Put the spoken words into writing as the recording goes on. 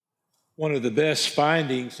One of the best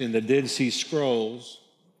findings in the Dead Sea Scrolls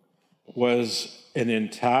was an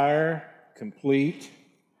entire, complete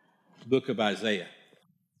book of Isaiah.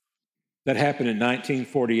 That happened in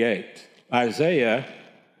 1948. Isaiah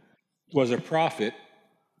was a prophet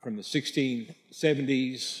from the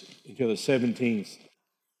 1670s until the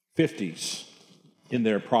 1750s, in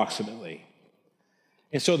there approximately.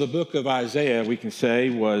 And so the book of Isaiah, we can say,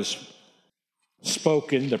 was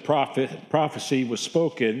spoken, the prophecy was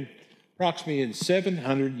spoken approximately in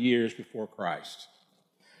 700 years before Christ.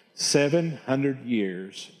 700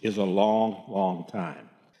 years is a long, long time.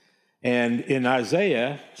 And in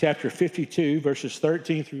Isaiah chapter 52, verses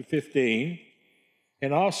 13 through 15,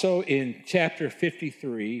 and also in chapter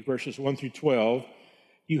 53, verses 1 through 12,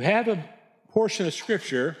 you have a portion of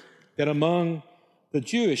Scripture that among the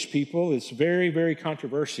Jewish people is very, very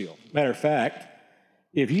controversial. Matter of fact,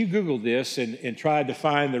 if you Google this and try to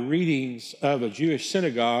find the readings of a Jewish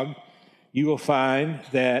synagogue, you will find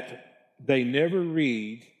that they never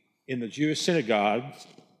read in the Jewish synagogues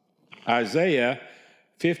Isaiah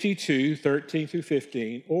 52, 13 through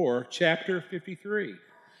 15, or chapter 53.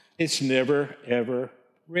 It's never, ever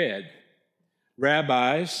read.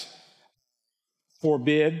 Rabbis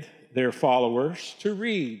forbid their followers to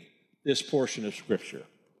read this portion of Scripture.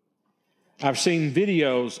 I've seen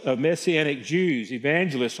videos of Messianic Jews,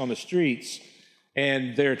 evangelists on the streets,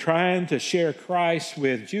 and they're trying to share Christ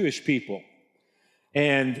with Jewish people.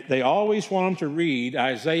 And they always want them to read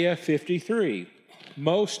Isaiah 53.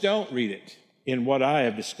 Most don't read it, in what I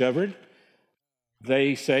have discovered.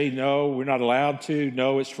 They say, no, we're not allowed to.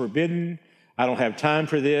 No, it's forbidden. I don't have time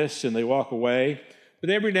for this, and they walk away. But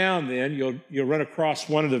every now and then, you'll run across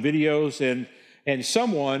one of the videos, and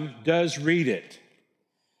someone does read it.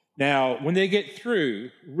 Now, when they get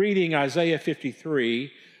through reading Isaiah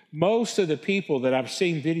 53, most of the people that I've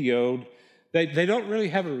seen videoed, they don't really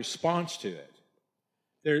have a response to it.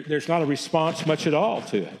 There's not a response much at all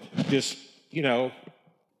to it. Just,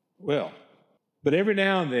 well. But every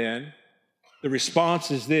now and then, the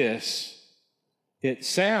response is this: it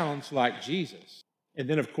sounds like Jesus. And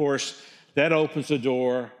then, of course, that opens the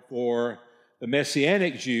door for the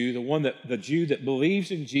Messianic Jew, the Jew that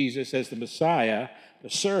believes in Jesus as the Messiah, the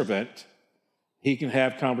servant. He can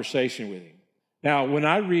have conversation with him. Now, when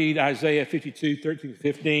I read Isaiah 52, 13 to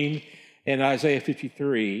 15, and Isaiah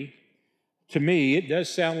 53, to me, it does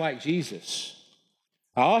sound like Jesus.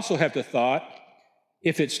 I also have the thought,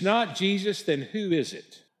 if it's not Jesus, then who is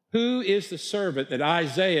it? Who is the servant that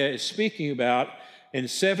Isaiah is speaking about in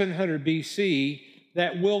 700 BC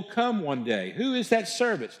that will come one day? Who is that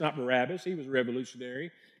servant? It's not Barabbas. He was revolutionary.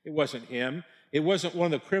 It wasn't him. It wasn't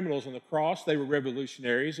one of the criminals on the cross. They were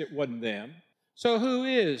revolutionaries. It wasn't them. So who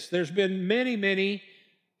is? There's been many, many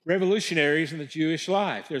revolutionaries in the Jewish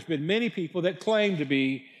life. There's been many people that claim to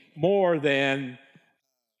be more than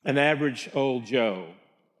an average old Joe.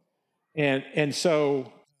 And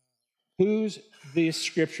so who's this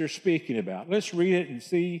Scripture speaking about? Let's read it and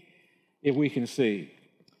see if we can see.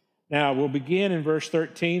 Now, we'll begin in verse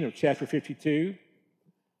 13 of chapter 52.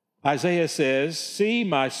 Isaiah says, "See,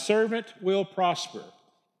 my servant will prosper."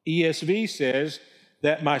 ESV says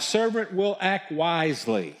that my servant will act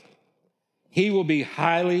wisely. He will be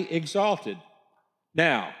highly exalted.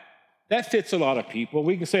 Now, that fits a lot of people.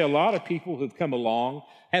 We can say a lot of people who've come along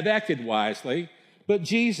have acted wisely, but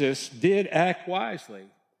Jesus did act wisely.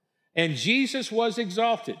 And Jesus was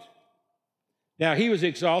exalted. Now, he was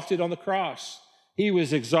exalted on the cross. He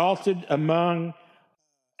was exalted among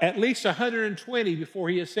at least 120 before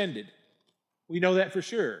he ascended. We know that for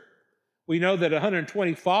sure. We know that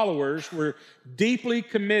 120 followers were deeply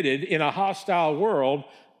committed in a hostile world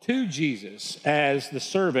to Jesus as the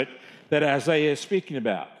servant that Isaiah is speaking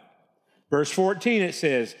about. Verse 14, it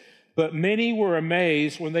says, "But many were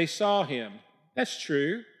amazed when they saw him." That's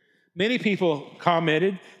true. Many people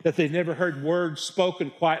commented that they'd never heard words spoken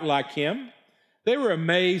quite like him. They were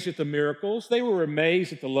amazed at the miracles. They were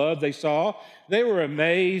amazed at the love they saw. They were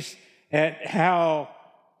amazed at how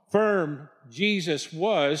firm Jesus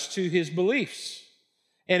was to his beliefs.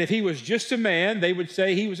 And if he was just a man, they would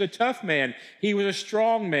say he was a tough man. He was a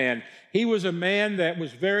strong man. He was a man that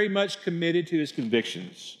was very much committed to his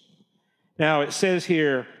convictions. Now, it says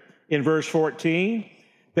here in verse 14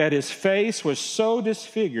 that his face was so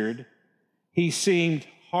disfigured, he seemed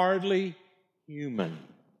hardly human.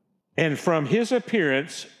 And from his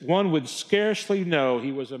appearance, one would scarcely know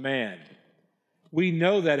he was a man. We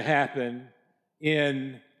know that happened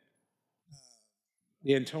in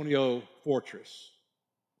the Antonia Fortress.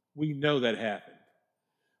 We know that happened.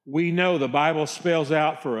 We know the Bible spells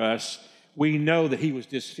out for us, we know that he was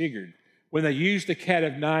disfigured. When they used the cat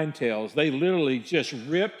of nine tails, they literally just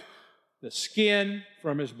ripped the skin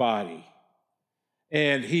from his body.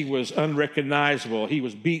 And he was unrecognizable. He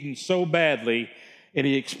was beaten so badly, and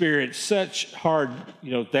he experienced such hard,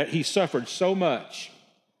 that he suffered so much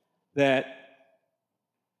that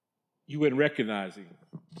you wouldn't recognize him.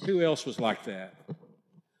 Who else was like that?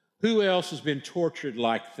 Who else has been tortured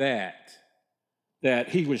like that? That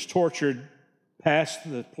he was tortured past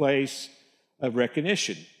the place of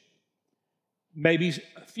recognition. Maybe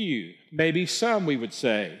a few, maybe some, we would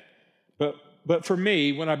say. But for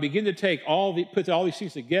me, when I begin to put all these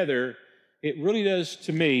things together, it really does,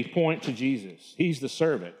 to me, point to Jesus. He's the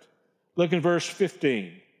servant. Look in verse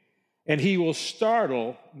 15. And he will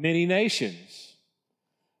startle many nations.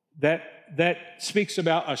 That speaks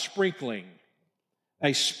about a sprinkling,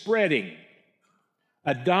 a spreading,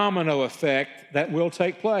 a domino effect that will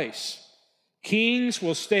take place. Kings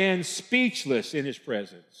will stand speechless in his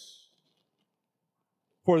presence,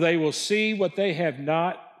 for they will see what they have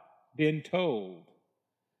not been told.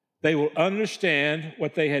 They will understand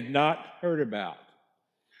what they had not heard about.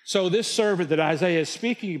 So this servant that Isaiah is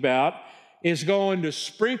speaking about is going to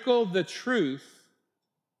sprinkle the truth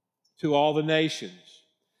to all the nations.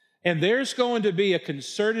 And there's going to be a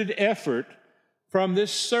concerted effort from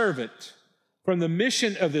this servant, from the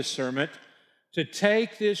mission of this servant, to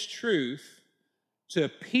take this truth to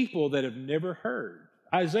people that have never heard.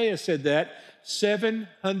 Isaiah said that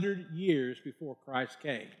 700 years before Christ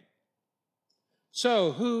came.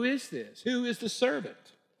 So who is this? Who is the servant?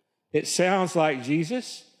 It sounds like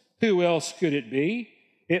Jesus. Who else could it be?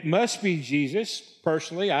 It must be Jesus.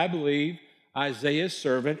 Personally, I believe Isaiah's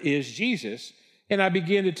servant is Jesus. And I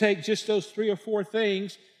begin to take just those 3 or 4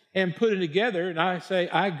 things and put it together, and I say,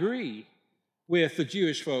 I agree with the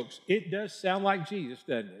Jewish folks. It does sound like Jesus,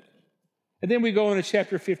 doesn't it? And then we go into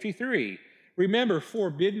chapter 53. Remember,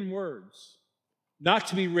 forbidden words, not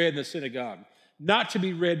to be read in the synagogue, not to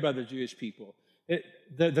be read by the Jewish people.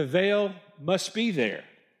 The veil must be there.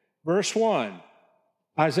 Verse 1,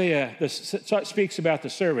 Isaiah speaks about the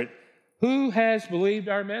servant. Who has believed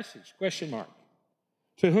our message? Question mark.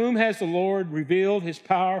 To whom has the Lord revealed his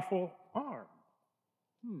powerful arm?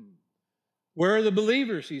 Where are the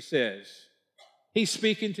believers, he says? He's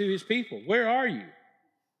speaking to his people. Where are you?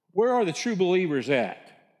 Where are the true believers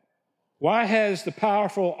at? Why has the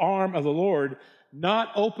powerful arm of the Lord not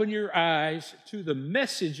opened your eyes to the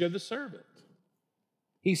message of the servant?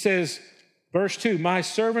 He says, verse 2, my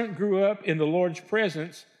servant grew up in the Lord's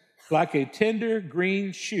presence like a tender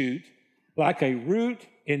green shoot, like a root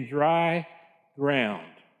in dry ground.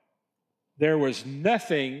 There was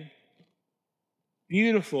nothing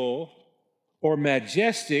beautiful or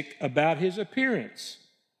majestic about his appearance,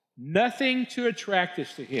 nothing to attract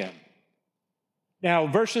us to him. Now,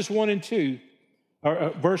 verses 1 and 2,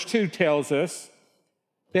 verse 2 tells us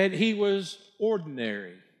that he was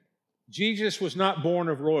ordinary. Jesus was not born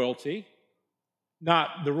of royalty,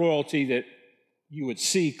 not the royalty that you would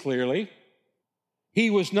see clearly. He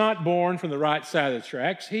was not born from the right side of the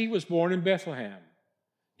tracks. He was born in Bethlehem.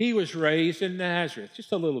 He was raised in Nazareth,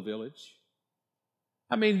 just a little village.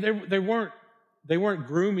 I mean, they weren't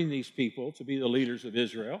grooming these people to be the leaders of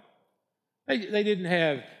Israel. They didn't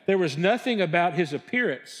have, there was nothing about his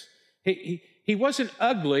appearance. He wasn't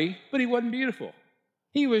ugly, but he wasn't beautiful.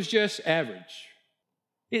 He was just average.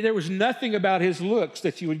 There was nothing about his looks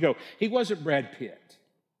that you would go, he wasn't Brad Pitt.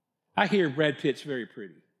 I hear Brad Pitt's very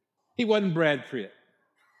pretty. He wasn't Brad Pitt.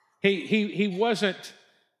 He wasn't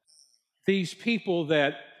these people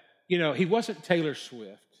that, he wasn't Taylor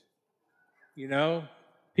Swift.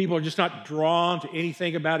 People are just not drawn to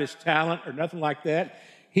anything about his talent or nothing like that.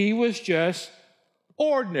 He was just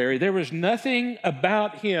ordinary. There was nothing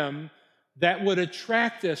about him that would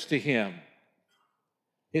attract us to him.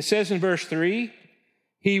 It says in verse 3,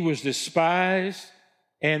 he was despised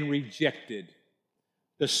and rejected.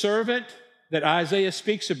 The servant that Isaiah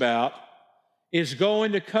speaks about is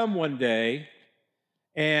going to come one day,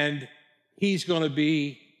 and he's going to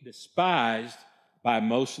be despised by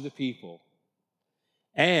most of the people.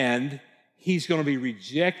 And he's going to be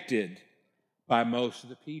rejected by most of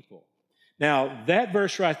the people. Now, that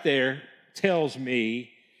verse right there tells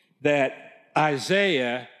me that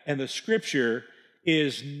Isaiah and the scripture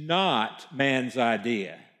is not man's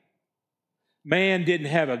idea. Man didn't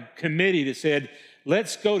have a committee that said,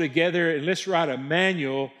 let's go together and let's write a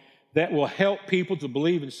manual that will help people to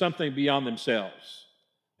believe in something beyond themselves.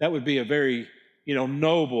 That would be a very,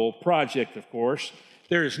 noble project, of course.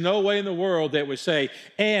 There is no way in the world that would say,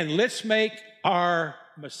 and let's make our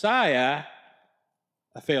Messiah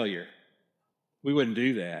a failure. We wouldn't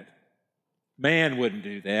do that. Man wouldn't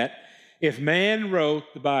do that. If man wrote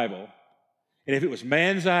the Bible, and if it was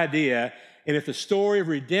man's idea, And if the story of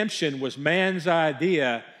redemption was man's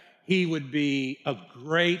idea, he would be a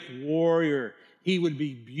great warrior. He would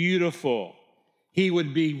be beautiful. He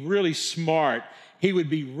would be really smart. He would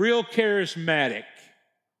be real charismatic.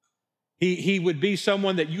 He would be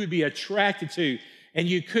someone that you would be attracted to, and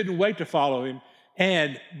you couldn't wait to follow him.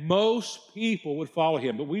 And most people would follow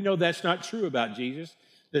him. But we know that's not true about Jesus.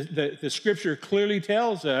 The scripture clearly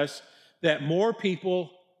tells us that more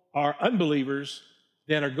people are unbelievers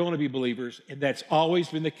than are going to be believers, and that's always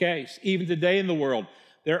been the case. Even today in the world,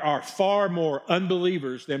 there are far more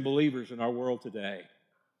unbelievers than believers in our world today.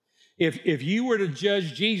 If you were to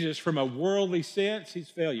judge Jesus from a worldly sense, he's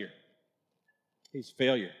failure. He's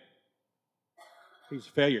failure. He's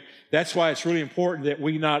a failure. That's why it's really important that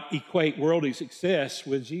we not equate worldly success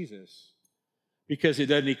with Jesus, because it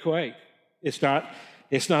doesn't equate. It's not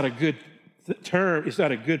a good term. It's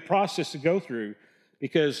not a good process to go through,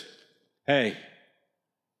 because, hey,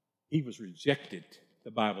 he was rejected,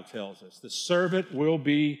 the Bible tells us. The servant will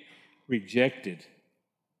be rejected.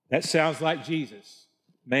 That sounds like Jesus.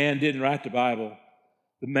 Man didn't write the Bible.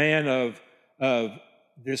 The man of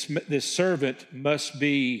this servant must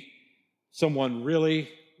be someone really,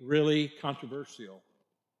 really controversial.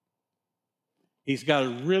 He's got to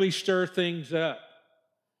really stir things up.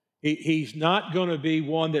 He's not going to be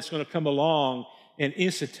one that's going to come along and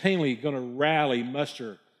instantaneously going to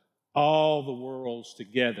muster all the worlds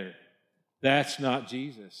together. That's not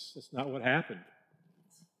Jesus. That's not what happened.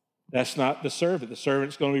 That's not the servant. The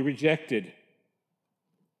servant's going to be rejected.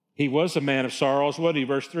 He was a man of sorrows. What did he?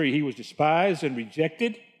 Verse 3, he was despised and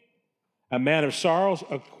rejected, a man of sorrows,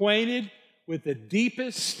 acquainted with the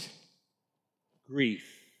deepest grief.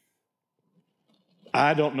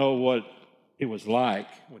 I don't know what it was like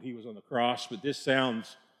when he was on the cross, but this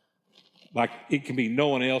sounds like it can be no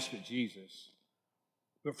one else but Jesus.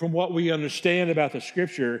 But from what we understand about the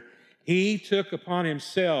scripture, he took upon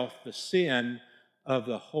himself the sin of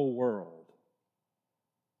the whole world.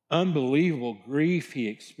 Unbelievable grief he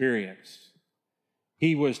experienced.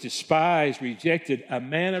 He was despised, rejected, a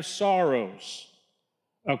man of sorrows,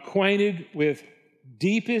 acquainted with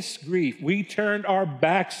deepest grief. We turned our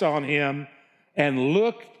backs on him and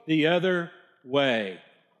looked the other way.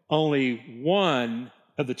 Only one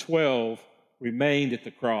of the 12 remained at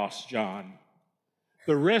the cross, John.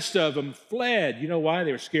 The rest of them fled. You know why?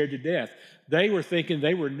 They were scared to death. They were thinking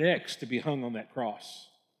they were next to be hung on that cross.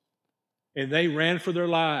 And they ran for their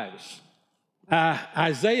lives.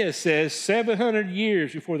 Isaiah says 700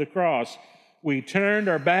 years before the cross, we turned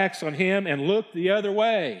our backs on him and looked the other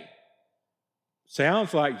way.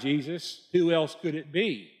 Sounds like Jesus. Who else could it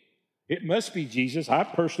be? It must be Jesus. I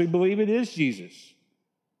personally believe it is Jesus.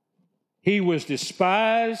 He was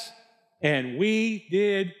despised, and we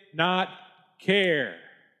did not care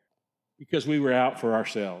because we were out for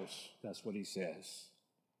ourselves. That's what he says.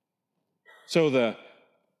 So the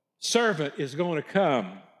servant is going to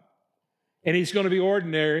come, and he's going to be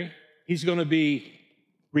ordinary. He's going to be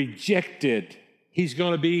rejected. He's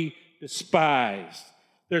going to be despised.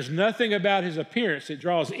 There's nothing about his appearance that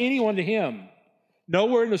draws anyone to him.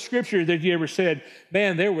 Nowhere in the scripture that you ever said,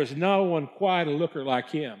 man, there was no one quite a looker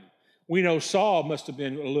like him. We know Saul must have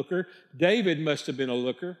been a looker. David must have been a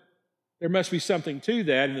looker. There must be something to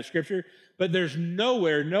that in the scripture. But there's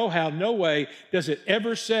nowhere, no how, no way does it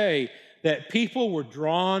ever say that people were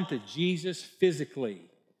drawn to Jesus physically.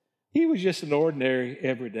 He was just an ordinary,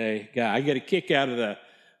 everyday guy. I get a kick out of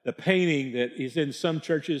the painting that is in some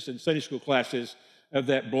churches and Sunday school classes of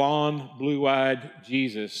that blonde, blue-eyed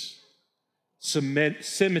Jesus.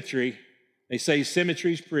 Symmetry. They say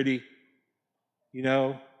symmetry's pretty. You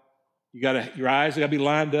know, your eyes got to be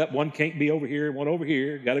lined up. One can't be over here and one over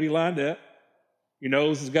here. Got to be lined up. Your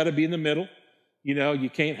nose has got to be in the middle. You know,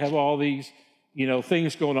 you can't have all these,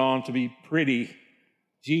 things going on to be pretty.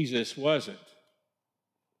 Jesus wasn't.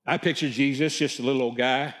 I picture Jesus, just a little old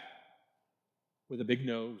guy with a big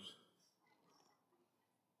nose.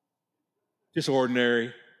 Just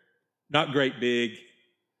ordinary, not great big.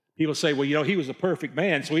 People say, well, he was a perfect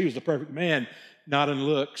man, so he was the perfect man, not in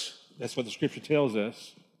looks. That's what the scripture tells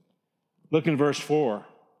us. Look in verse 4.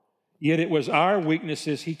 Yet it was our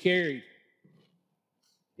weaknesses he carried.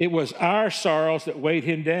 It was our sorrows that weighed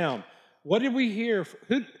him down. What did we hear?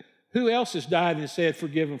 Who else has died and said,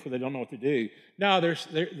 forgive them for they don't know what to do? No,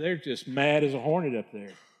 they're just mad as a hornet up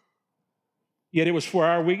there. Yet it was for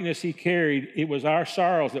our weakness he carried. It was our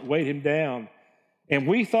sorrows that weighed him down. And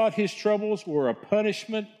we thought his troubles were a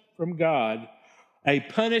punishment from God, a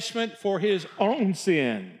punishment for his own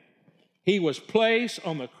sin. He was placed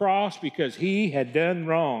on the cross because he had done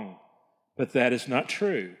wrong. But that is not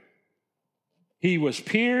true. He was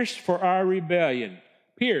pierced for our rebellion.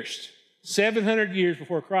 Pierced. 700 years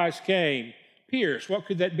before Christ came, pierced. What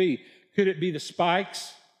could that be? Could it be the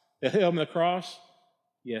spikes that held him on the cross?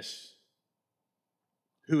 Yes.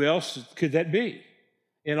 Who else could that be?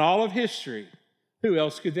 In all of history, who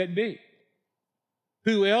else could that be?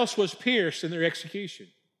 Who else was pierced in their execution?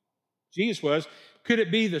 Jesus was. Could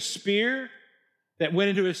it be the spear that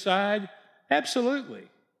went into his side? Absolutely.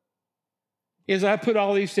 As I put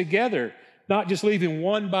all these together, not just leaving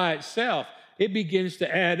one by itself, it begins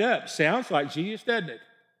to add up. Sounds like Jesus, doesn't it?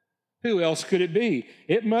 Who else could it be?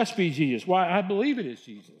 It must be Jesus. Why? I believe it is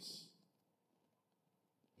Jesus.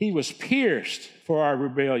 He was pierced for our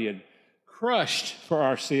rebellion, crushed for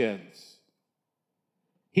our sins.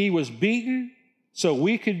 He was beaten so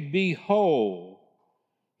we could be whole.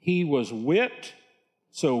 He was whipped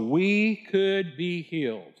so we could be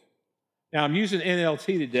healed. Now, I'm using NLT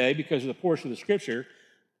today because of the portion of the scripture,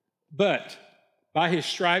 but by his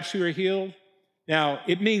stripes we are healed. Now,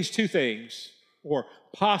 it means two things, or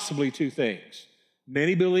possibly two things.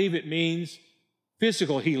 Many believe it means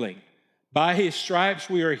physical healing. By his stripes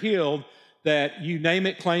we are healed, that you name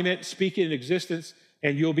it, claim it, speak it in existence,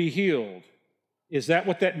 and you'll be healed. Is that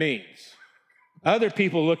what that means? Other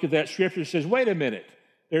people look at that scripture and says, wait a minute,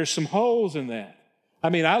 there's some holes in that. I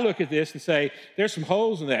mean, I look at this and say, there's some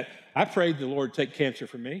holes in that. I prayed the Lord take cancer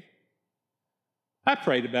from me. I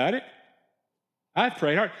prayed about it. I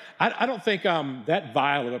prayed hard. I don't think I'm that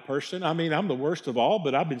vile of a person. I mean, I'm the worst of all,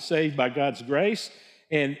 but I've been saved by God's grace.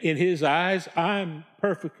 And in his eyes, I'm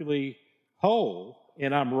perfectly whole,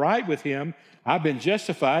 and I'm right with him. I've been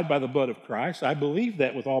justified by the blood of Christ. I believe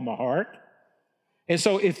that with all my heart. And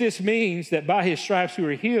so if this means that by his stripes we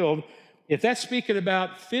were healed, if that's speaking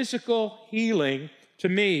about physical healing to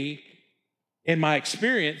me, in my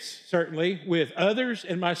experience, certainly, with others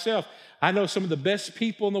and myself, I know some of the best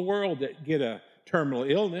people in the world that get a terminal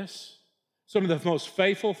illness. Some of the most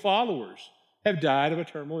faithful followers have died of a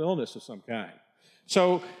terminal illness of some kind.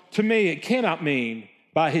 So to me, it cannot mean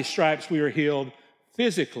by his stripes we are healed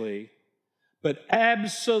physically, but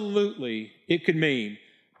absolutely it could mean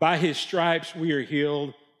by his stripes we are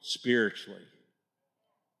healed spiritually.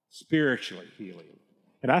 Spiritually healing.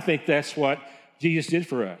 And I think that's what Jesus did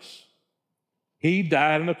for us. He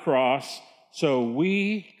died on the cross so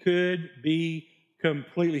we could be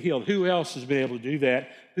completely healed. Who else has been able to do that?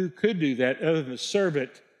 Who could do that other than the servant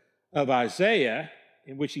of Isaiah,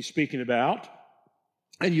 in which he's speaking about?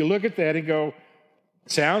 And you look at that and go,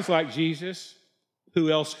 sounds like Jesus. Who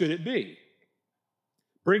else could it be?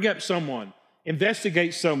 Bring up someone,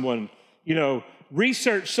 investigate someone,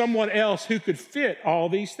 research someone else who could fit all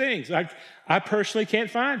these things. I personally can't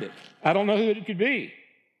find it. I don't know who it could be.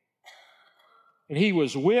 And he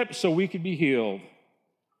was whipped so we could be healed.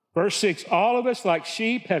 Verse 6, all of us like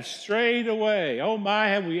sheep have strayed away. Oh my,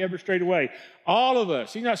 have we ever strayed away? All of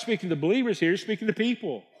us. He's not speaking to believers here, he's speaking to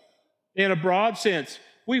people. In a broad sense,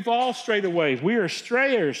 we've all strayed away. We are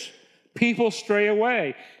strayers. People stray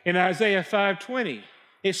away. In Isaiah 5:20,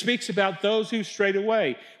 it speaks about those who strayed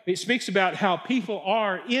away. It speaks about how people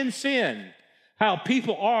are in sin, how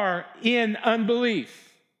people are in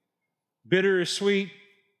unbelief. Bitter is sweet,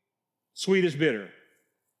 sweet is bitter.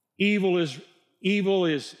 Evil is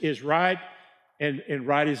right, and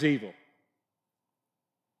right is evil.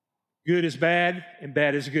 Good is bad, and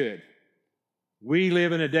bad is good. We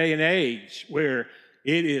live in a day and age where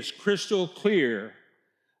it is crystal clear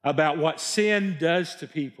about what sin does to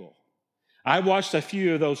people. I watched a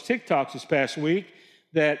few of those TikToks this past week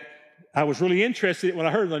that I was really interested in when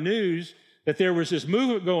I heard on the news that there was this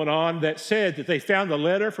movement going on that said that they found a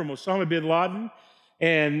letter from Osama bin Laden,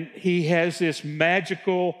 and he has this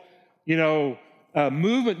magical,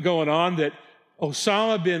 movement going on that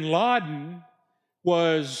Osama bin Laden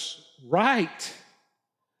was right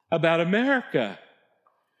about America.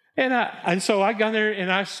 And so I got there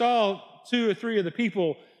and I saw 2 or 3 of the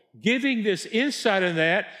people giving this insight on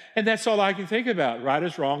that, and that's all I can think about. Right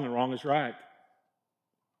is wrong and wrong is right.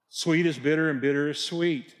 Sweet is bitter and bitter is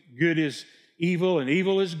sweet. Good is evil and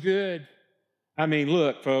evil is good. I mean,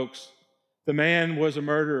 look, folks, the man was a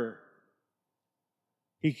murderer.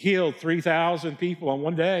 He killed 3,000 people on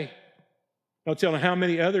one day. No telling how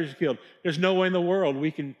many others he killed. There's no way in the world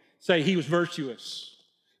we can say he was virtuous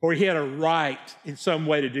or he had a right in some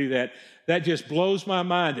way to do that. That just blows my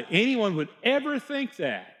mind that anyone would ever think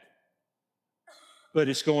that. But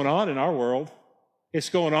it's going on in our world. It's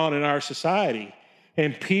going on in our society.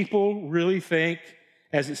 And people really think,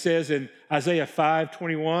 as it says in Isaiah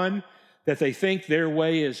 5:21, that they think their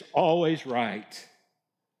way is always right.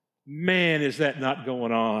 Man, is that not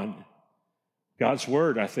going on? God's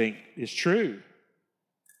word, I think, is true.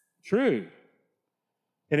 True.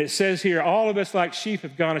 And it says here, all of us like sheep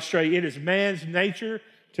have gone astray. It is man's nature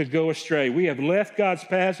to go astray. We have left God's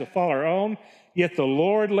paths to follow our own, yet the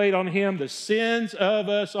Lord laid on him the sins of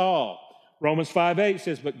us all. Romans 5:8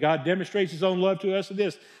 says, but God demonstrates his own love to us in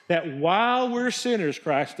this, that while we're sinners,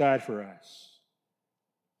 Christ died for us.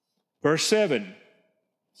 Verse 7,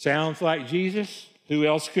 sounds like Jesus. Who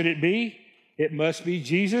else could it be? It must be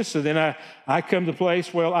Jesus. So then I come to the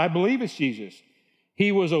place, well, I believe it's Jesus.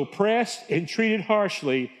 He was oppressed and treated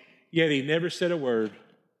harshly, yet he never said a word.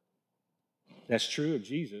 That's true of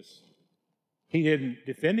Jesus. He didn't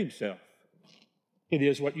defend himself. It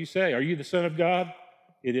is what you say. Are you the Son of God?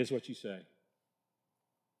 It is what you say.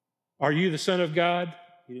 Are you the Son of God?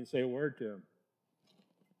 He didn't say a word to him.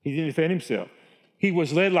 He didn't defend himself. He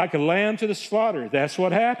was led like a lamb to the slaughter. That's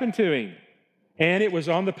what happened to him. And it was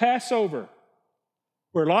on the Passover,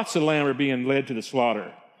 where lots of lamb are being led to the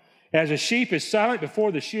slaughter. As a sheep is silent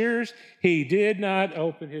before the shearers, he did not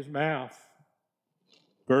open his mouth.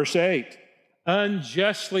 Verse 8,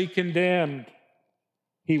 unjustly condemned,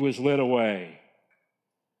 he was led away.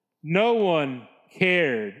 No one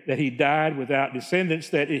cared that he died without descendants,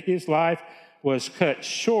 that his life was cut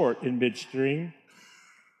short in midstream.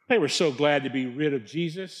 They were so glad to be rid of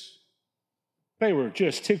Jesus. They were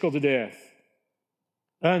just tickled to death.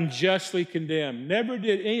 Unjustly condemned, never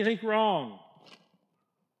did anything wrong.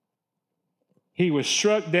 He was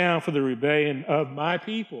struck down for the rebellion of my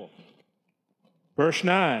people. Verse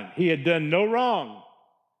 9, he had done no wrong.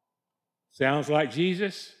 Sounds like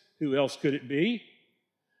Jesus. Who else could it be?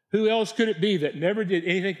 Who else could it be that never did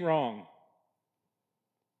anything wrong?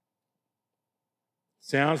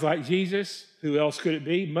 Sounds like Jesus. Who else could it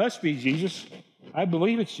be? Must be Jesus. I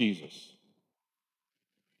believe it's Jesus.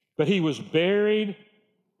 But he was buried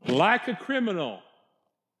like a criminal.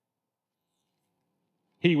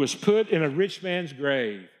 He was put in a rich man's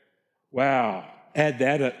grave. Wow, add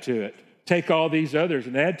that up to it. Take all these others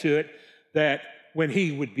and add to it that when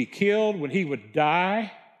he would be killed, when he would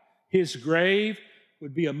die, his grave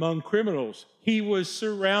would be among criminals. He was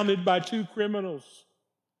surrounded by two criminals.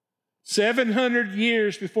 700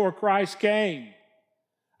 years before Christ came,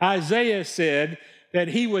 Isaiah said that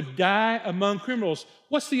he would die among criminals.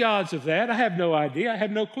 What's the odds of that? I have no idea. I have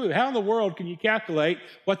no clue. How in the world can you calculate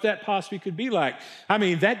what that possibly could be like? I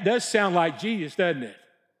mean, that does sound like Jesus, doesn't it?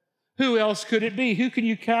 Who else could it be? Who can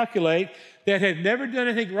you calculate that had never done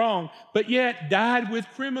anything wrong, but yet died with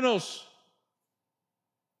criminals?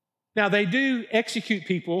 Now, they do execute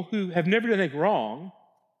people who have never done anything wrong,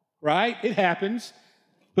 right? It happens.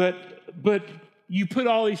 But you put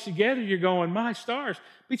all these together, you're going, my stars,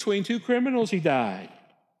 between two criminals he died.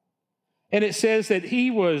 And it says that he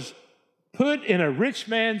was put in a rich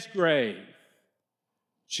man's grave.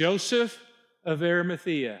 Joseph of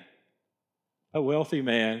Arimathea, a wealthy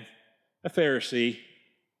man, a Pharisee,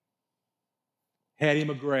 had him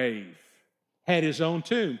a grave, had his own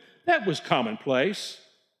tomb. That was commonplace.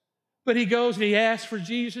 But he goes and he asks for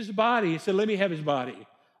Jesus' body. He said, let me have his body.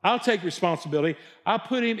 I'll take responsibility. I'll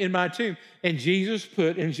put him in my tomb. And Jesus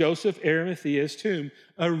put in Joseph Arimathea's tomb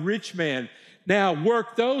a rich man. Now,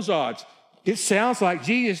 work those odds. It sounds like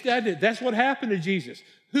Jesus, doesn't it? That's what happened to Jesus.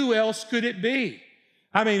 Who else could it be?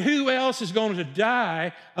 I mean, who else is going to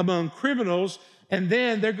die among criminals and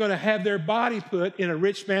then they're going to have their body put in a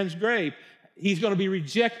rich man's grave? He's going to be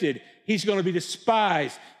rejected. He's going to be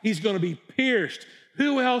despised. He's going to be pierced.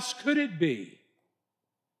 Who else could it be?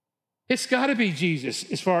 It's got to be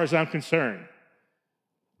Jesus, as far as I'm concerned.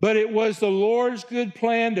 But it was the Lord's good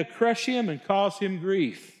plan to crush him and cause him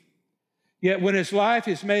grief. Yet when his life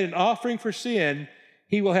is made an offering for sin,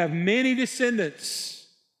 he will have many descendants.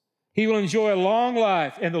 He will enjoy a long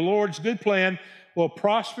life, and the Lord's good plan will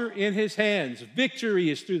prosper in his hands. Victory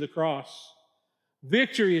is through the cross.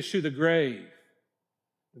 Victory is through the grave.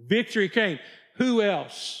 Victory came. Who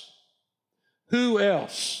else? Who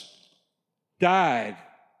else died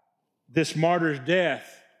this martyr's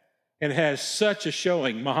death and has such a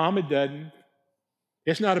showing? Muhammad doesn't.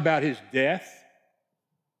 It's not about his death.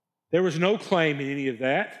 There was no claim in any of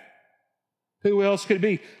that. Who else could it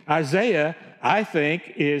be? Isaiah, I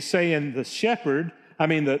think, is saying the servant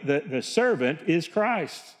is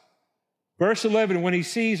Christ. Verse 11, when he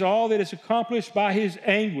sees all that is accomplished by his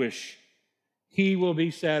anguish, he will be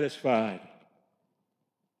satisfied.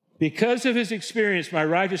 Because of his experience, my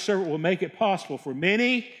righteous servant will make it possible for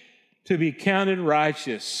many to be counted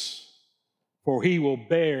righteous, for he will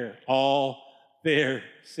bear all their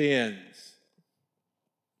sins.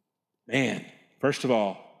 Man, first of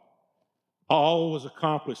all was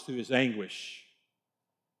accomplished through his anguish.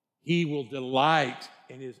 He will delight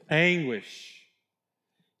in his anguish.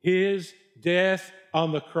 His death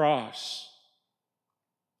on the cross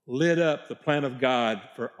lit up the plan of God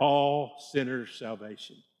for all sinners'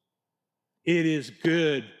 salvation. It is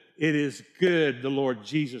good. It is good, the Lord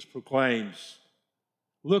Jesus proclaims.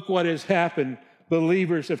 Look what has happened.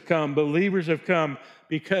 Believers have come. Believers have come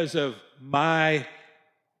because of my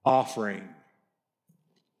offering.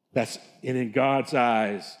 And in God's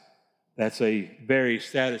eyes, that's a very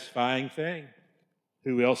satisfying thing.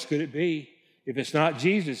 Who else could it be? If it's not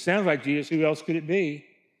Jesus, sounds like Jesus, who else could it be?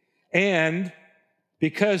 And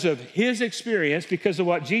because of his experience, because of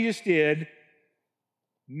what Jesus did,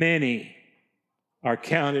 many are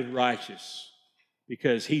counted righteous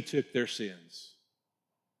because he took their sins.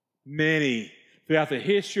 Many, throughout the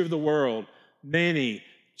history of the world, many,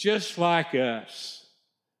 just like us,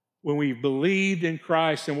 when we believed in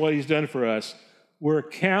Christ and what he's done for us, were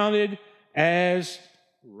counted as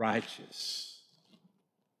righteous.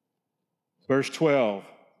 Verse 12,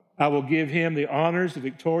 I will give him the honors of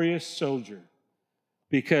victorious soldier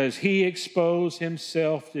because he exposed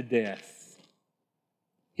himself to death.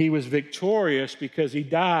 He was victorious because he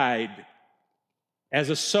died as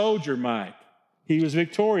a soldier might. He was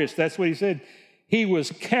victorious. That's what he said. He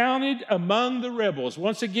was counted among the rebels.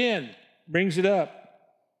 Once again, brings it up.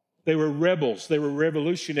 They were rebels. They were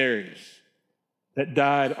revolutionaries that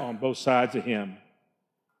died on both sides of him.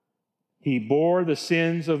 He bore the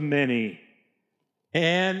sins of many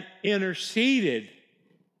and interceded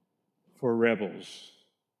for rebels.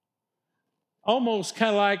 Almost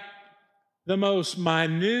kind of like the most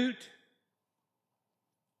minute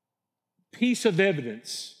piece of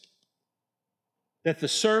evidence that the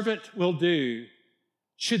servant will do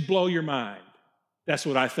should blow your mind. That's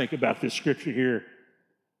what I think about this scripture here.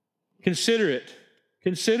 Consider it.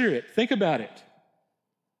 Consider it. Think about it.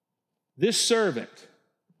 This servant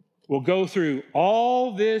will go through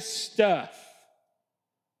all this stuff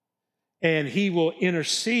and he will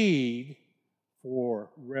intercede for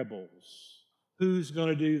rebels. Who's going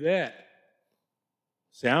to do that?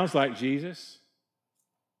 Sounds like Jesus.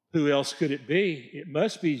 Who else could it be? It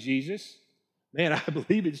must be Jesus. Man, I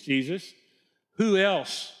believe it's Jesus. Who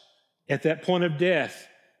else at that point of death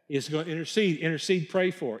is going to intercede? Intercede,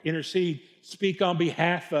 pray for. Intercede, speak on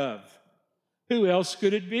behalf of. Who else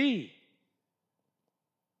could it be?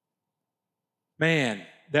 Man,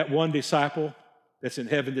 that one disciple that's in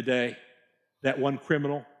heaven today, that one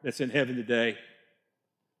criminal that's in heaven today,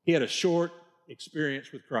 he had a short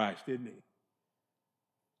experience with Christ, didn't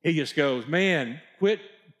he? He just goes, man,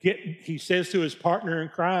 he says to his partner in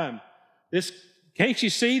crime, can't you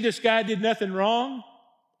see this guy did nothing wrong?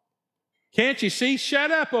 Can't you see? Shut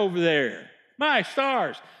up over there. My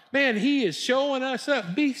stars. Man, he is showing us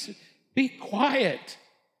up. Be quiet.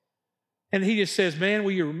 And he just says, man,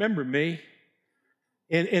 will you remember me?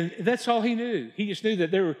 And that's all he knew. He just knew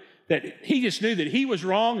that he was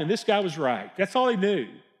wrong and this guy was right. That's all he knew.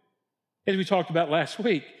 As we talked about last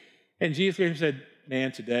week. And Jesus said,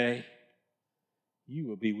 man, today you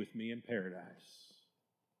will be with me in paradise.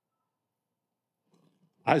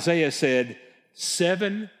 Isaiah said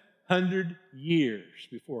 700 years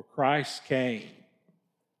before Christ came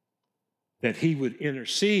that he would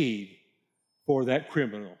intercede for that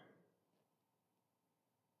criminal.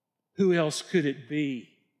 Who else could it be?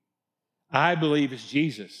 I believe it's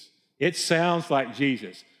Jesus. It sounds like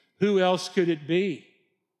Jesus. Who else could it be?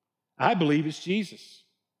 I believe it's Jesus.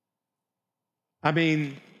 I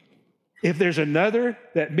mean, if there's another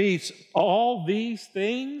that meets all these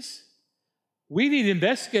things, we need to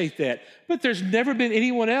investigate that. But there's never been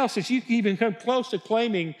anyone else that you can even come close to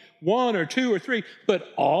claiming one or two or three. But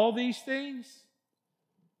all these things,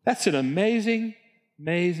 that's an amazing,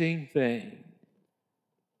 amazing thing.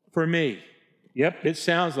 For me, yep, it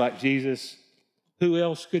sounds like Jesus. Who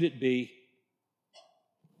else could it be?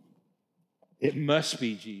 It must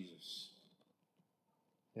be Jesus.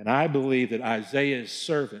 And I believe that Isaiah's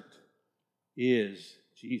servant is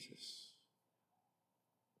Jesus.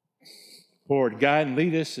 Lord, guide and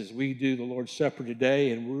lead us as we do the Lord's Supper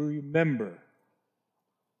today, and we remember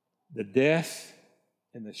the death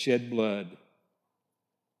and the shed blood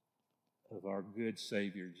of our good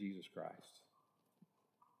Savior, Jesus Christ.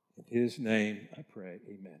 In his name I pray,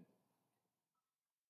 amen.